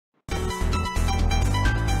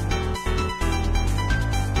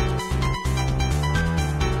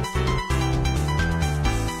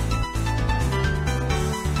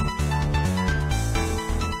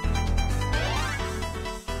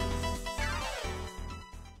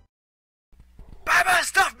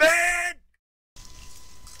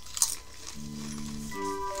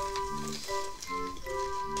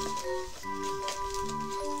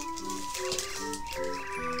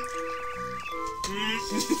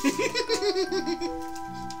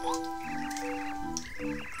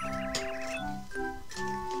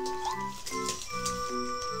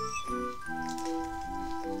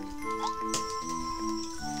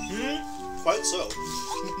Quite so.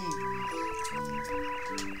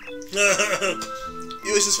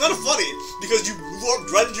 It was just kind of funny because you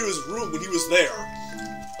walked right into his room when he was there.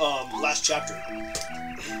 Last chapter.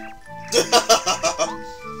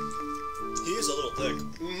 He is a little thick.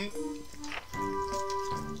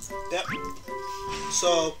 Yep.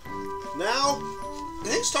 So now, I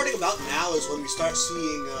think starting about now is when we start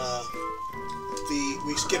seeing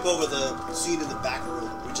we skip over the scene in the back room.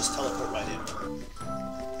 We just teleport right in.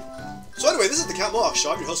 So anyway, this is the Count Mohawk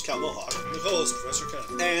Show. I'm your host, Count Mohawk. Your host, Professor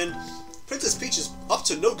Ken. And Princess Peach is up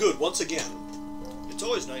to no good once again. It's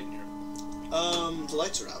always night in here. The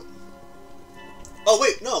lights are out. Oh,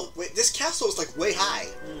 wait, no. Wait, this castle is, like, way high.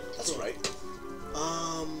 That's right.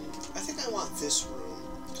 I think I want this room.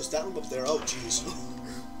 Because that room up there, oh, jeez.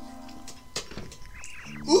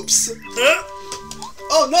 Oops! Huh?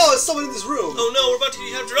 Oh, no, it's someone in this room. Oh, no, we're about to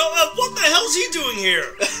have to... Oh, what the hell's he doing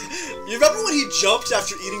here? You remember when he jumped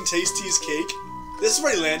after eating Tasty's cake? This is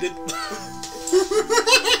where he landed.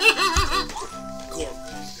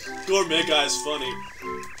 Gourmet Guy is funny.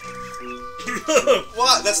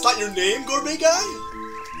 What? That's not your name, Gourmet Guy?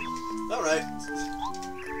 Alright.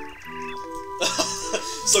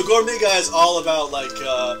 So Gourmet Guy is all about, like,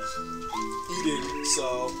 eating,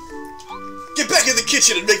 so... Get back in the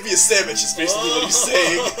kitchen and make me a sandwich is basically what he's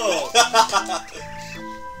saying.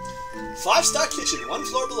 5-star kitchen, 1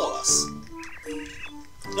 floor below us.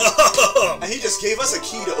 And he just gave us a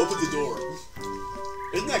key to open the door.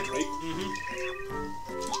 Isn't that great?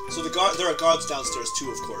 So there are guards downstairs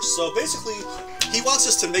too, of course. So basically, he wants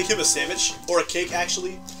us to make him a sandwich or a cake,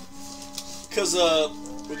 actually, because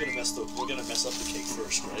we're gonna mess up the cake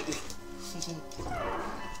first, right?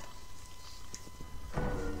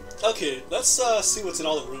 Okay, let's see what's in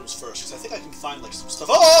all the rooms first, because I think I can find like some stuff.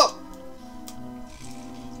 Oh!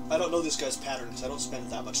 I don't know this guy's pattern because I don't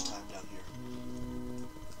spend that much time down here.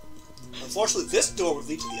 Unfortunately, this door would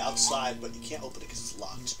lead to the outside, but you can't open it because it's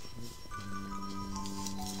locked.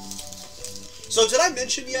 So, did I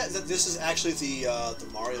mention yet that this is actually the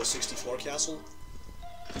Mario 64 castle?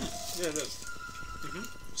 Yeah, it is.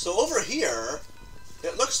 So over here,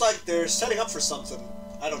 it looks like they're setting up for something.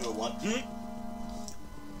 I don't know what.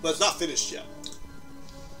 But it's not finished yet.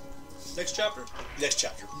 Next chapter? Next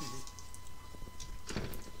chapter.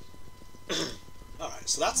 Alright,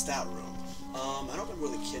 so that's that room. I don't remember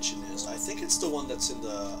where the kitchen is. I think it's the one that's in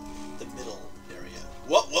the middle area.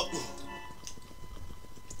 Whoop, whoop.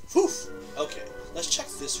 Whew. Okay, let's check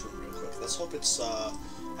this room real quick. Let's hope it's, I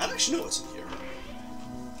don't actually know what's in here.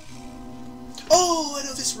 Oh, I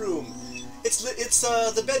know this room. It's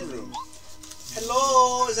the bedroom.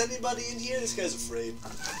 Hello, is anybody in here? This guy's afraid.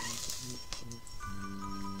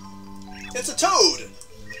 It's a toad!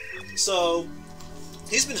 So,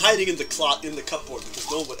 he's been hiding in the cupboard because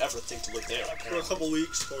no one would ever think to look there, For a couple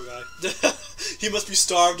weeks, poor guy. He must be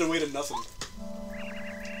starved and weighted nothing.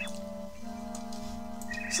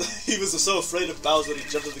 So he was so afraid of Bowser that he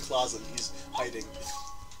jumped in the closet and he's hiding.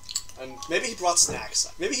 And maybe he brought snacks.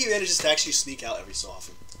 Maybe he manages to actually sneak out every so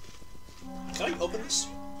often. Can I open this?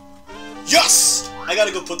 Yes! I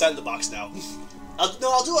gotta go put that in the box now.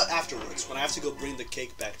 I'll do it afterwards, when I have to go bring the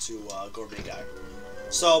cake back to Gourmet Guy.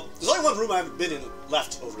 So, there's only one room I haven't been in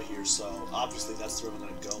left over here, so obviously that's the room I'm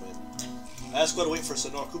gonna go in. I just gotta wait for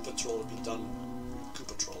Sonor Koopa Troll to be done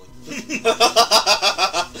Koopa trolling.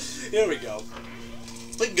 Here we go.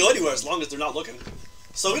 We can go anywhere as long as they're not looking.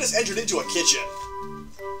 So we just entered into a kitchen.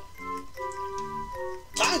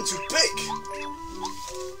 Time to bake!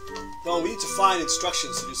 Well, we need to find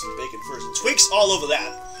instructions to do some baking first. And Twink's all over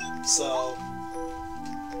that. So,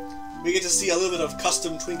 we get to see a little bit of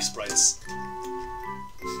custom Twink sprites.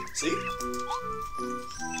 See?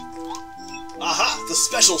 Aha! The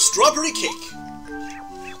special strawberry cake!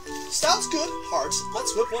 Sounds good. Hearts.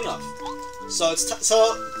 Let's whip one up. So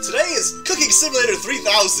today is Cooking Simulator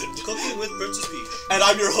 3000. Cooking with Princess Peach. And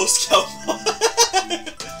I'm your host, Cal.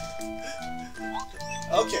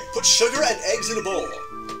 Okay, put sugar and eggs in a bowl.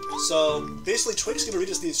 So basically, Twink's gonna read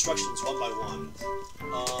us the instructions one by one.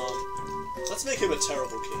 Let's make him a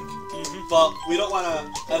terrible cake. But we don't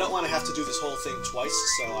wanna. I don't wanna have to do this whole thing twice.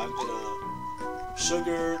 So I'm gonna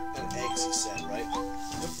sugar and eggs. He said, right?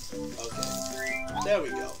 Yep. Okay. There we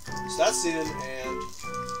go. So that's in, and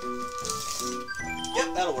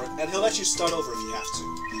yep, that'll work. And he'll let you start over if you have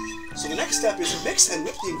to. So the next step is mix and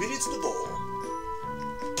whip the ingredients in the bowl,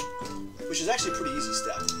 which is actually a pretty easy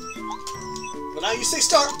step. But now you say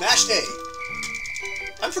start, mash A.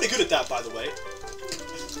 I'm pretty good at that, by the way.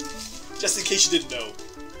 Just in case you didn't know.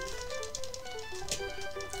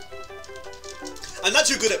 I'm not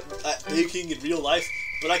too good at baking in real life,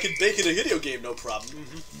 but I can bake in a video game, no problem.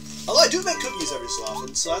 Although I do make cookies every so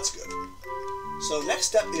often, so that's good. So next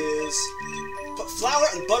step is put flour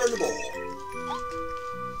and butter in a bowl.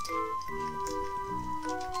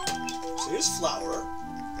 So here's flour,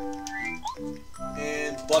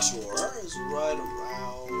 and butter is right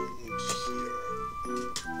around here.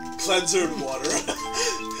 Cleanser and water.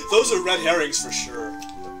 Those are red herrings for sure.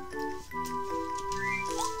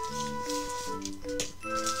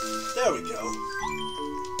 There we go.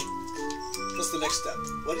 What's the next step?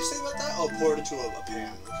 What did you say about that? Oh, pour it into a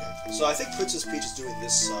pan. Okay. So I think Princess Peach is doing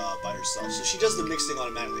this by herself. So she does the mixing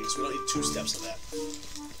automatically, so we don't need 2 steps of that.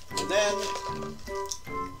 And then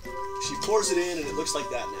she pours it in, and it looks like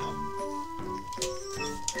that now.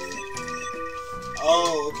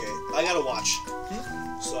 Oh, okay. I gotta watch.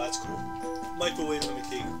 So that's cool. Microwave and a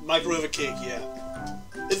cake. Microwave a cake, yeah.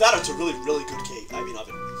 If that, it's a really, really good cake. I mean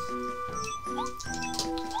oven.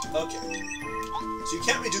 Okay. So you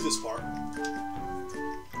can't redo this part.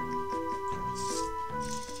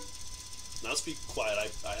 Now let's be quiet.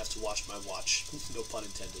 I have to watch my watch. No pun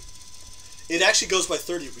intended. It actually goes by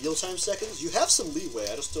 30 real-time seconds. You have some leeway.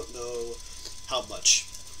 I just don't know how much.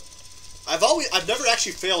 I've never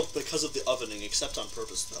actually failed because of the ovening, except on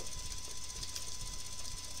purpose, though.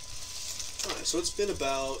 Alright, so it's been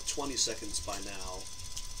about 20 seconds by now.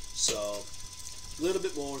 So, a little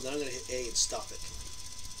bit more, then I'm going to hit A and stop it.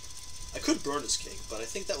 I could burn this cake, but I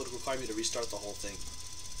think that would require me to restart the whole thing.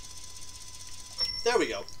 There we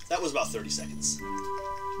go. That was about 30 seconds.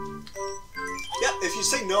 Yeah, if you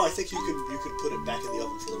say no, I think you could put it back in the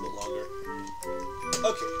oven for a little bit longer.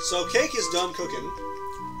 Okay, so cake is done cooking.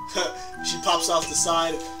 She pops off the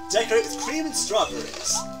side. Decorate with cream and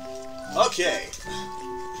strawberries. Okay.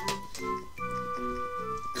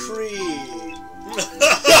 Cream.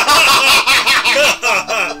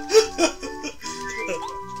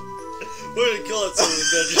 We're gonna kill that son of a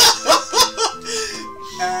bitch.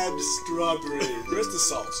 And strawberry. Where's the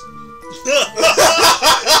salt?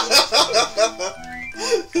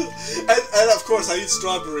 and of course I eat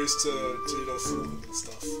strawberries to you know, fool them and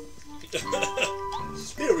stuff.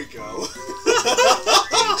 Here we go.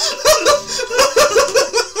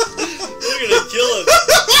 We're gonna kill him.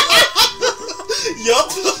 Yup.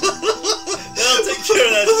 That'll take care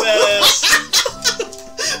of that fat ass.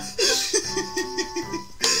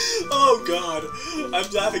 Oh god, I'm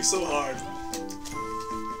laughing so hard.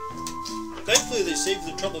 Thankfully, they saved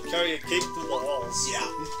the trouble of carrying a cake through the halls. Yeah.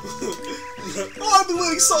 Oh, I've been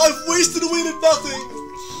waiting, so I've wasted away to nothing.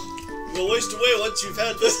 You'll waste away once you've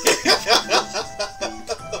had this cake.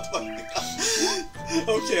 Oh my god.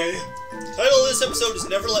 Okay. Title of this episode is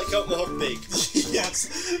Never Let Count Mohawk Bake. Yes.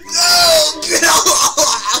 No!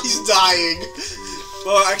 He's dying.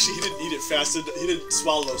 Well, actually, he didn't eat it fast. He didn't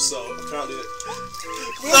swallow, so apparently.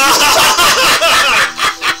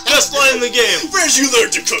 Just playing the game. Where'd you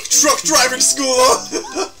learn to cook? Truck driving school?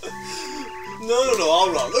 No,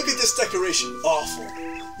 all wrong. Look at this decoration. Awful.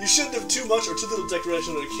 You shouldn't have too much or too little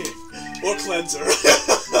decoration on a cake. Or cleanser.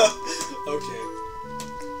 Okay.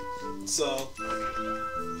 So,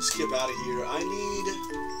 skip out of here. I need...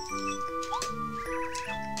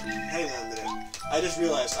 Hang on a minute. I just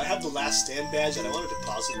realized I have the last stand badge and I want to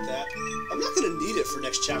deposit that. I'm not going to need it for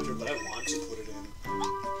next chapter, but I want to put it in.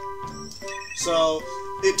 So,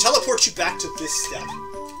 it teleports you back to this step.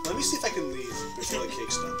 Let me see if I can leave before the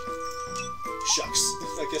cake's done. Shucks.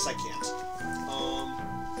 I guess I can't.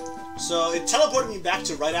 So, it teleported me back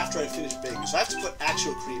to right after I finished baking, so I have to put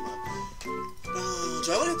actual cream on.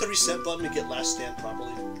 Do I want to hit the reset button to get last stand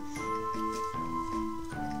properly?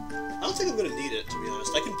 I don't think I'm going to need it, to be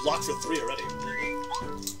honest. I can block for 3 already.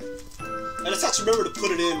 And I just have to remember to put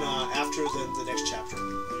it in after the next chapter.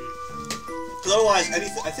 Because otherwise,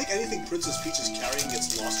 I think anything Princess Peach is carrying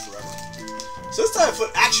gets lost forever. So this time I put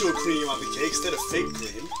actual cream on the cake instead of fake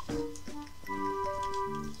cream.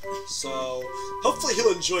 So, hopefully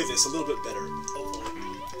he'll enjoy this a little bit better. Hopefully.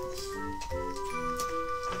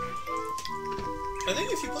 I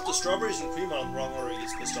think if you put the strawberries and cream on the wrong order, he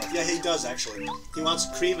gets pissed off. Yeah, he does, actually. He wants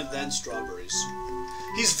cream and then strawberries.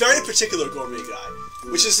 He's very particular, gourmet guy.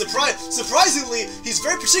 Which is surprisingly, he's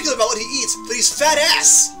very particular about what he eats, but he's fat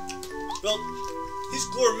ass! Well, he's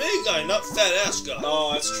gourmet guy, not fat ass guy.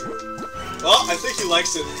 Oh, that's true. Oh, I think he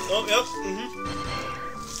likes it. Oh, yep.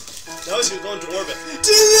 Now he's going to orbit.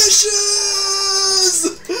 Delicious!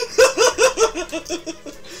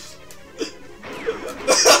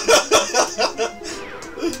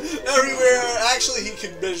 Everywhere. Actually, he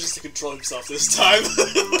manages to control himself this time.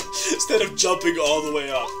 Instead of jumping all the way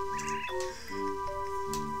up.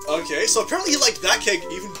 Okay, so apparently you liked that cake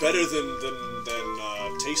even better than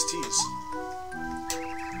Tasty's.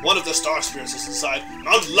 One of the star spirits is inside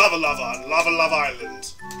Mount Lava Lava on Lava Lava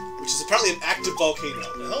Island, which is apparently an active volcano.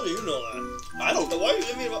 The hell do you know that? I don't know. Why are you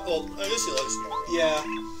giving me about... Well, I guess he likes Mario. Yeah.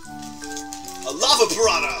 A lava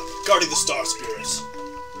piranha guarding the star spirits.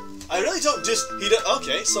 I really don't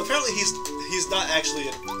okay, so apparently he's not actually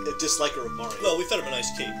a disliker of Mario. No, we fed him a nice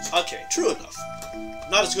cake. Okay, true enough.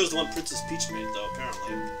 Not as good as the one Princess Peach made, though,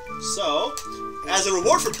 apparently. So, as a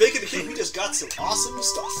reward for baking the cake, we just got some awesome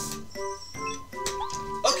stuff.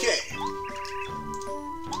 Okay.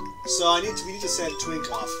 So we need to send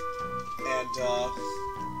Twink off. And,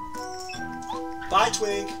 bye,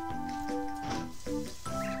 Twink.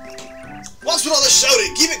 What's with all this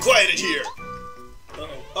shouting? Keep it quiet in here!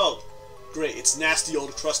 Uh-oh. Oh, great. It's nasty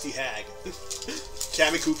old crusty hag.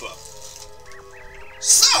 Kami Koopa.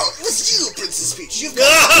 So, it was you, Princess Peach. You've got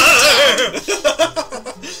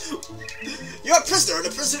You're a prisoner, and a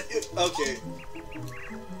prisoner... Okay.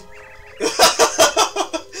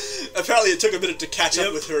 Apparently it took a minute to catch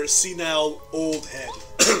up with her senile old head.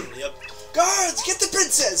 Yep. Guards, get the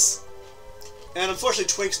princess! And unfortunately,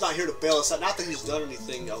 Twink's not here to bail us out. Not that he's done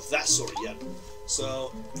anything of that sort yet.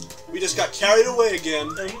 So, we just got carried away again.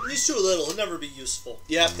 He's too little. He'll never be useful.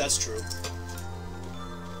 Yep, that's true.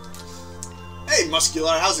 Hey,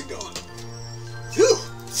 Muscular, how's it going? Phew!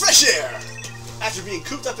 Fresh air! After being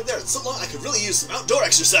cooped up in there so long, I could really use some outdoor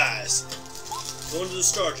exercise. Going to the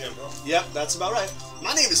Star Gym, huh? Yep, that's about right.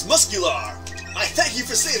 My name is Muscular. I thank you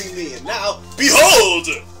for saving me, and now, behold!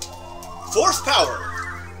 Force power!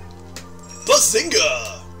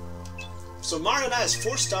 Bazinga! So Mario now has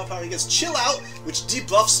 4 star power. He gets Chill Out, which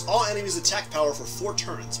debuffs all enemies' attack power for 4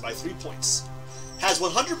 turns by 3 points. Has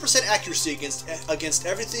 100% accuracy against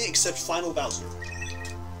everything except Final Bowser.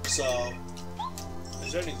 So...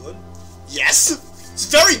 Is that any good? Yes! It's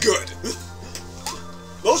very good!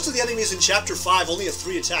 Most of the enemies in Chapter 5 only have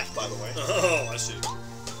 3 attack, by the way. Oh, I see.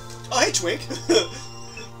 Oh, hey, Twink.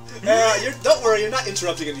 Don't worry, you're not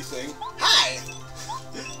interrupting anything. Hi!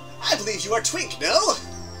 I believe you are Twink, no?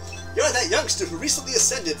 You're that youngster who recently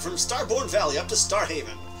ascended from Starborn Valley up to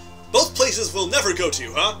Starhaven. Both places we'll never go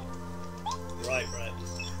to, huh? Right.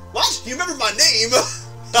 What? You remember my name?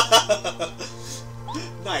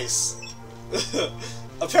 Nice.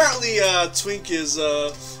 Apparently, Twink is,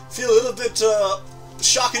 feel a little bit,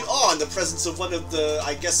 shock and awe in the presence of one of the,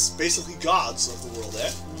 I guess, basically gods of the world, eh?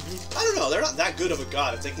 Mm-hmm. I don't know, they're not that good of a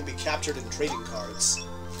god if they can be captured in trading cards.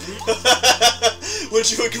 Would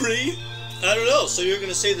you agree? I don't know, so you're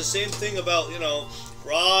gonna say the same thing about, you know,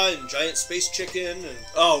 Raw and Giant Space Chicken and...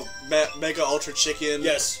 Oh, Mega Ultra Chicken.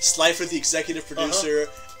 Yes. Slifer, the executive producer,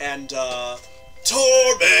 and,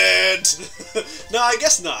 Torment! No, I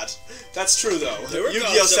guess not. That's true, though.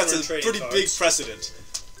 Yu-Gi-Oh! Sets a pretty big precedent.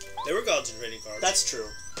 They were gods in trading cards. That's true.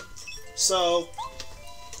 So,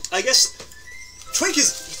 I guess Twink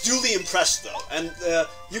is duly impressed, though. And,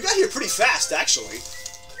 you got here pretty fast, actually.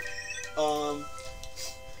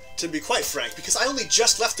 To be quite frank, because I only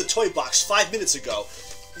just left the toy box 5 minutes ago.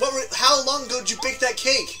 How long ago did you bake that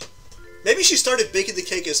cake? Maybe she started baking the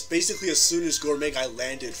cake basically as soon as Gourmet Guy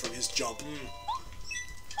landed from his jump.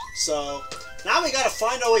 So, now we gotta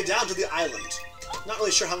find our way down to the island. Not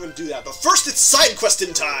really sure how I'm gonna do that, but first it's side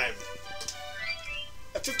questing time!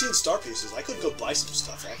 At 15 star pieces, I could go buy some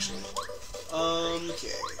stuff, actually.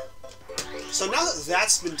 Okay. So now that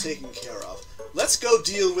that's been taken care of, let's go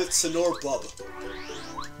deal with Senor Bub.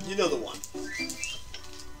 You know the one.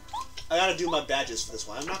 I gotta do my badges for this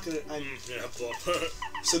one. I'm not gonna... yeah, Bub.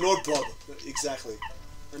 Senor Bub, exactly.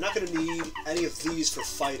 I'm not gonna need any of these for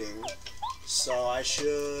fighting, so I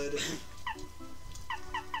should...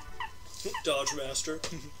 Dojo Master.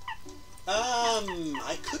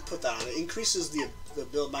 I could put that on. It increases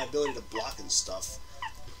my ability to block and stuff.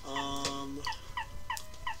 I'm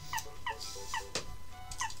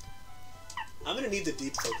gonna need the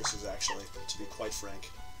deep focuses, actually, to be quite frank.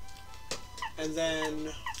 And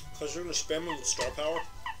then... Because you're gonna spam them with star power?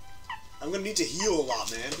 I'm gonna need to heal a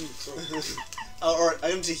lot, man. True. Or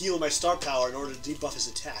I need to heal my star power in order to debuff his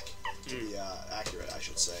attack. To be accurate, I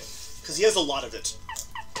should say. Because he has a lot of it.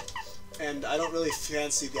 And I don't really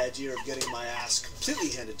fancy the idea of getting my ass completely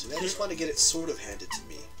handed to me. I just want to get it sort of handed to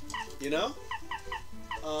me. You know?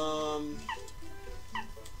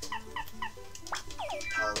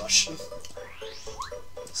 Power Rush.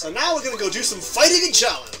 So now we're gonna go do some fighting and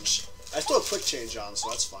challenge! I still have quick change on, so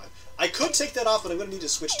that's fine. I could take that off, but I'm gonna need to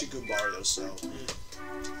switch to Goombario, so...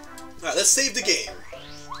 Alright, let's save the game.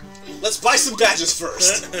 Let's buy some badges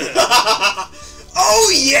first.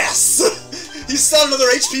 Oh, yes! He's found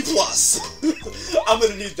another HP+. I'm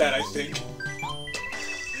gonna need that, I think.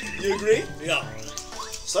 You agree? Yeah.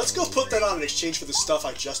 So let's go put that on in exchange for the stuff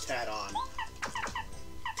I just had on.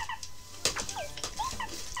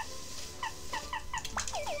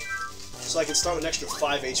 So I can start with an extra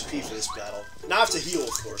 5 HP for this battle. Now I have to heal,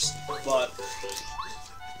 of course, but...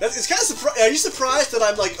 It's kind of surprising. Are you surprised that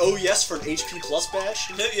I'm like, oh yes, for an HP plus badge?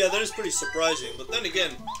 Yeah, that is pretty surprising. But then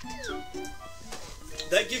again,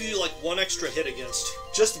 that gives you like 1 extra hit against.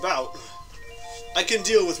 Just about. I can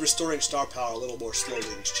deal with restoring star power a little more slowly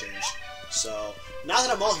in exchange. So, now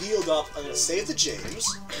that I'm all healed up, I'm going to save the James.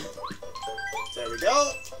 There we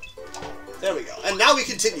go. There we go. And now we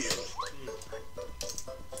continue.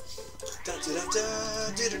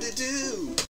 Da-da-da-da, do-do-do-do.